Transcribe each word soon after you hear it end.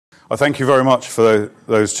Thank you very much for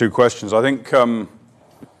those two questions. I think,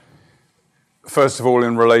 first of all,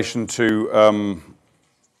 in relation to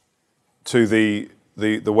the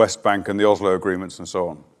Westbank and the Oslo agreements and so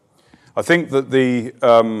on, I think that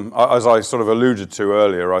as I sort of alluded to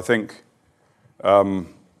earlier, I think no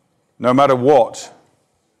matter what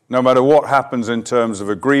happens in terms of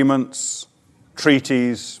agreements,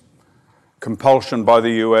 treaties, compulsion by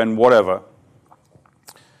the UN, whatever,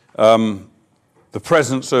 the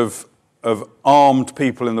presence of armed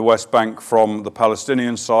people in the West Bank from the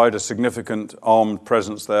Palestinian side, a significant armed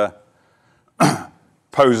presence there,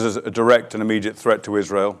 poses a direct and immediate threat to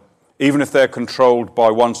Israel. Even if they're controlled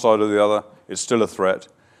by one side or the other, it's still a threat.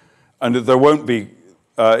 And there won't be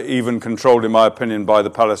even controlled, in my opinion, by the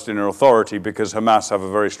Palestinian Authority, because Hamas have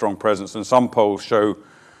a very strong presence. And some polls show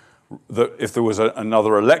that if there was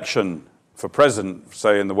another election for president,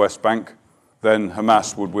 say in the West Bank, then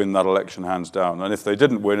Hamas would win that election hands down. And if they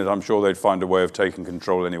didn't win it, I'm sure they'd find a way of taking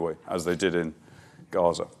control anyway, as they did in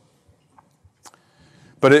Gaza.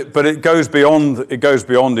 But it goes beyond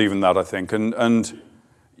even that, I think, and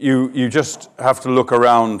you just have to look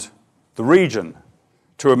around the region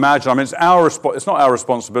to imagine. I mean, it's not our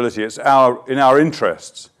responsibility. It's in our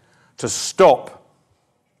interests to stop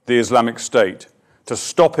the Islamic State, to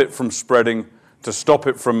stop it from spreading, to stop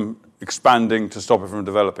it from expanding, to stop it from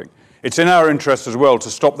developing. It's in our interest as well to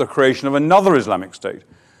stop the creation of another Islamic State.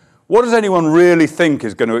 What does anyone really think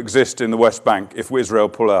is going to exist in the West Bank if Israel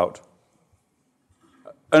pull out?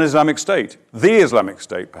 An Islamic State, the Islamic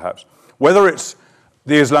State perhaps. Whether it's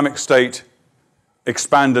the Islamic State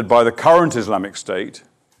expanded by the current Islamic State,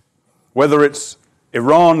 whether it's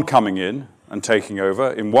Iran coming in and taking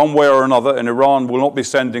over in one way or another, and Iran will not be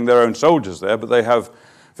sending their own soldiers there, but they have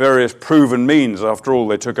various proven means. After all,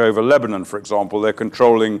 they took over Lebanon, for example. They're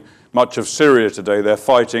controlling much of Syria today. They're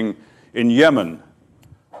fighting in Yemen.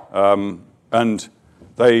 And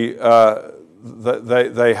they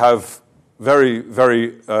have very,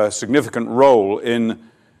 very significant role in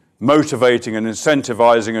motivating and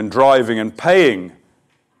incentivizing and driving and paying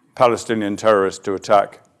Palestinian terrorists to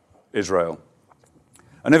attack Israel.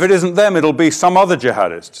 And if it isn't them, it'll be some other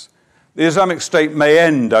jihadists. The Islamic State may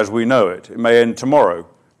end as we know it. It may end tomorrow.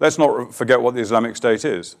 Let's not forget what the Islamic State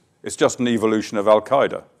is. It's just an evolution of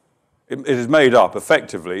Al-Qaeda. It is made up,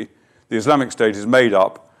 effectively, the Islamic State is made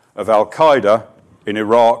up of Al-Qaeda in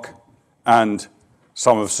Iraq and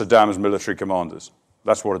some of Saddam's military commanders.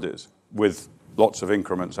 That's what it is, with lots of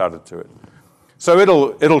increments added to it. So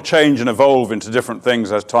it'll change and evolve into different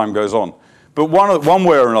things as time goes on. But one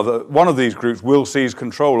way or another, one of these groups will seize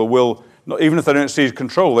control, or will, even if they don't seize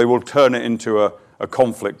control, they will turn it into a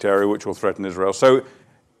conflict area which will threaten Israel. So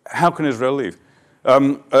how can Israel leave?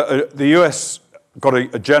 The US got a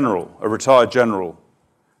retired general,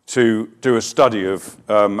 to do a study of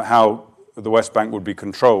how the West Bank would be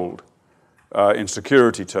controlled in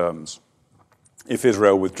security terms if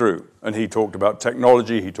Israel withdrew. And he talked about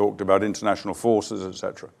technology, he talked about international forces,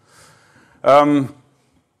 etc.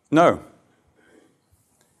 No.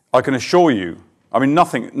 I can assure you, I mean, none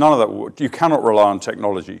of that, you cannot rely on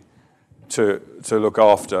technology to look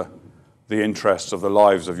after the interests of the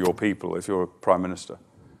lives of your people if you're a prime minister.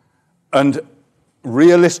 And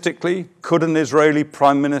realistically, could an Israeli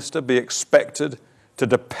prime minister be expected to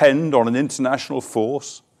depend on an international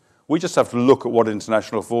force? We just have to look at what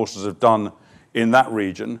international forces have done in that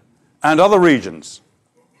region and other regions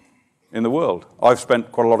in the world. I've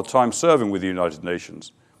spent quite a lot of time serving with the United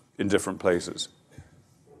Nations in different places.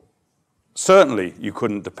 Certainly, you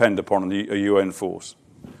couldn't depend upon a UN force.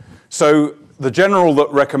 So the general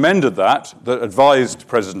that recommended that advised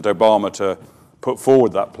President Obama to put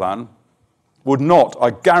forward that plan, would not,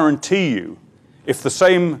 I guarantee you, if the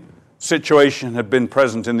same situation had been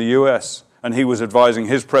present in the US and he was advising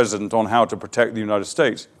his president on how to protect the United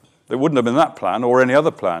States, there wouldn't have been that plan or any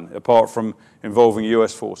other plan apart from involving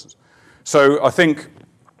US forces. So I think,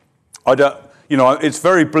 it's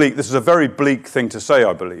very bleak. This is a very bleak thing to say,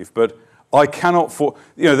 I believe, but I cannot,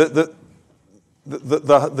 the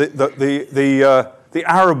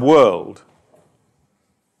Arab world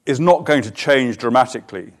is not going to change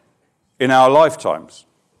dramatically in our lifetimes.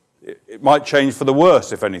 It might change for the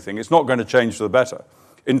worse, if anything. It's not going to change for the better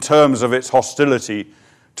in terms of its hostility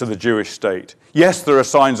to the Jewish state. Yes, there are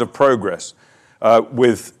signs of progress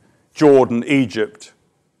with Jordan, Egypt,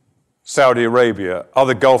 Saudi Arabia,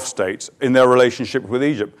 other Gulf states in their relationship with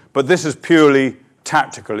Egypt. But this is purely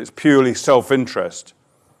tactical. It's purely self-interest.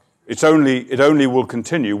 It only will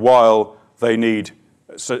continue while they need,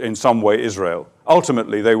 in some way, Israel.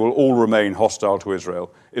 Ultimately, they will all remain hostile to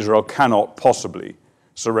Israel. Israel cannot possibly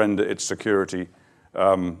surrender its security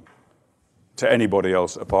to anybody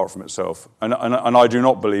else apart from itself. And I do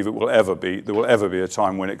not believe there will ever be a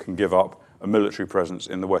time when it can give up a military presence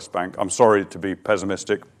in the West Bank. I'm sorry to be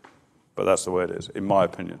pessimistic, but that's the way it is, in my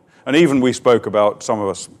opinion. And even some of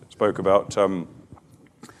us spoke about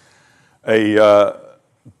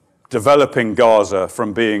developing Gaza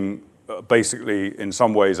from being basically, in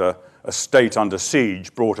some ways, a state under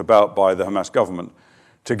siege brought about by the Hamas government,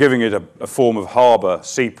 to giving it a form of harbour,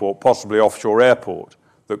 seaport, possibly offshore airport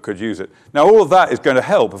that could use it. Now, all of that is going to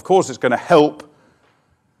help. Of course, it's going to help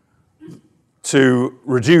to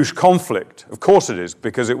reduce conflict. Of course it is,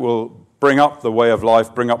 because it will bring up the way of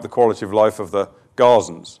life, bring up the quality of life of the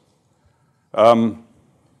Gazans.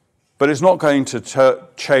 But it's not going to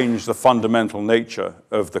change the fundamental nature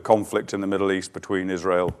of the conflict in the Middle East between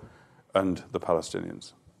Israel and the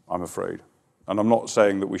Palestinians, I'm afraid. And I'm not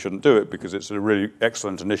saying that we shouldn't do it, because it's a really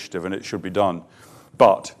excellent initiative and it should be done.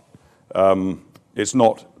 But nothing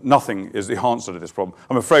is the answer to this problem.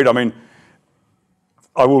 I'm afraid,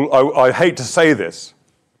 I hate to say this,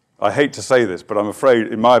 but I'm afraid,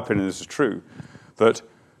 in my opinion, this is true, that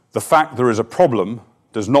the fact there is a problem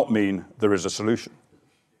does not mean there is a solution.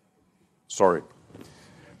 Sorry.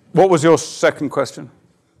 What was your second question?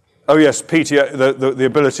 Oh yes, PTA, the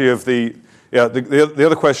ability of the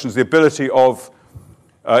other question is the ability of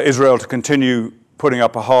Israel to continue putting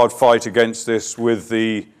up a hard fight against this with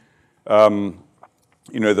the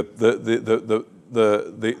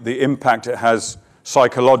impact it has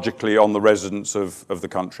psychologically on the residents of the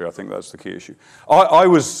country. I think that's the key issue.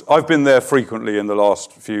 I've been there frequently in the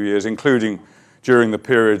last few years, including during the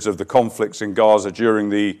periods of the conflicts in Gaza, during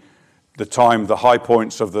the high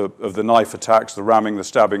points of the knife attacks, the ramming, the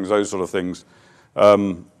stabbings, those sort of things,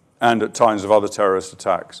 and at times of other terrorist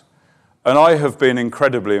attacks. And I have been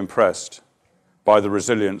incredibly impressed by the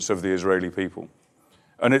resilience of the Israeli people.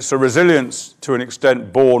 And it's a resilience to an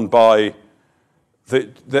extent born by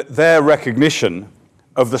their recognition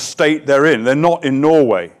of the state they're in. They're not in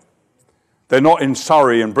Norway. They're not in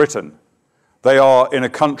Surrey in Britain. They are in a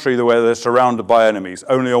country where they're surrounded by enemies.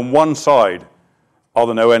 Only on one side are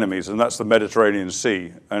there no enemies, and that's the Mediterranean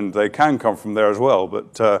Sea. And they can come from there as well,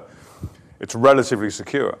 but it's relatively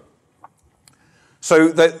secure. So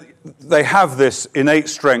they have this innate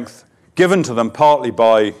strength given to them partly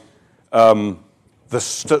by the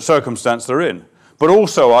circumstance they're in, but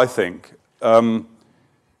also, I think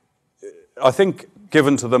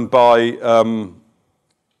given to them by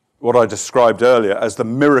what I described earlier as the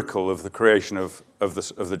miracle of the creation of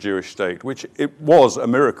the Jewish state, which it was a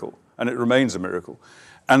miracle, and it remains a miracle.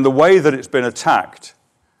 And the way that it's been attacked,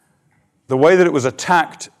 the way that it was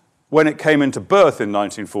attacked when it came into birth in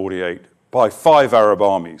 1948 by 5 Arab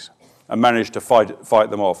armies and managed to fight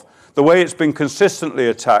them off, the way it's been consistently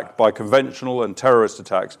attacked by conventional and terrorist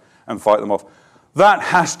attacks and fight them off, that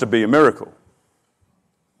has to be a miracle.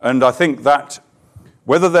 And I think that,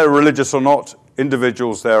 whether they're religious or not,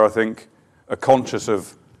 individuals there, I think, are conscious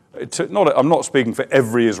of, I'm not speaking for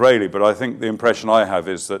every Israeli, but I think the impression I have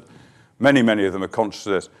is that many of them are conscious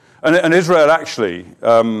of this. And Israel actually,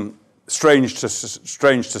 strange to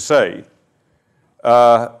say,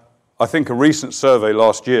 I think a recent survey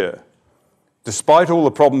last year, despite all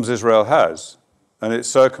the problems Israel has and its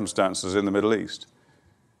circumstances in the Middle East,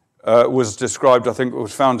 was described, I think it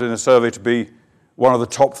was found in a survey, to be one of the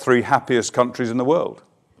top 3 happiest countries in the world.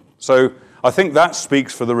 So I think that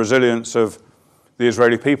speaks for the resilience of the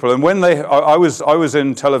Israeli people. And when I was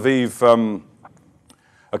in Tel Aviv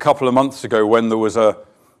a couple of months ago when there was a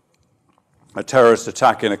terrorist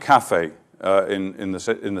attack in a cafe in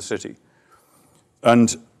the city,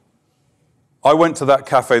 and I went to that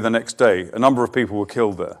cafe the next day. A number of people were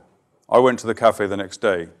killed there. I went to the cafe the next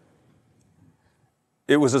day.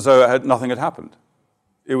 It was as though nothing had happened.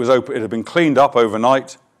 It was open. It had been cleaned up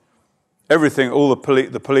overnight. Everything, all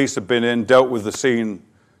the police had been in, dealt with the scene,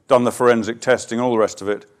 done the forensic testing, all the rest of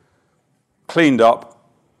it. Cleaned up,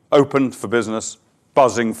 opened for business,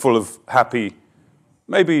 buzzing, full of happy,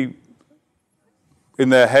 maybe in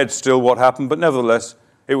their head still what happened, but nevertheless,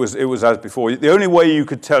 it was as before. The only way you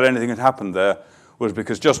could tell anything had happened there was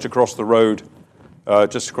because just across the road,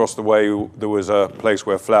 just across the way, there was a place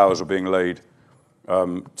where flowers were being laid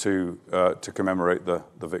to commemorate the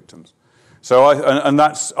victims. So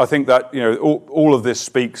I think that all of this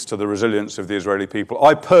speaks to the resilience of the Israeli people.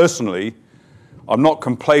 I personally, I'm not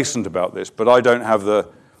complacent about this, but I don't have the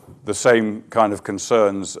same kind of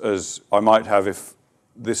concerns as I might have if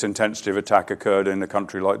this intensity of attack occurred in a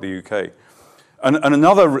country like the UK. And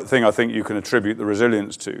another thing I think you can attribute the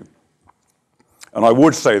resilience to, and I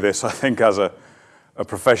would say this, I think, as a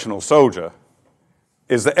professional soldier,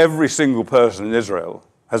 is that every single person in Israel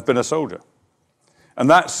has been a soldier. And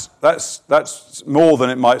that's more than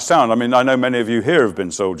it might sound. I mean, I know many of you here have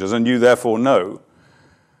been soldiers, and you therefore know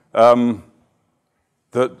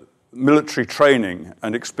that military training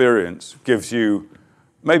and experience gives you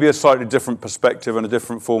maybe a slightly different perspective and a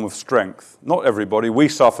different form of strength. Not everybody. We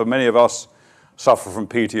suffer, many of us suffer from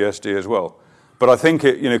PTSD as well. But I think,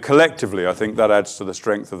 collectively, I think that adds to the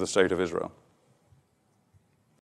strength of the State of Israel.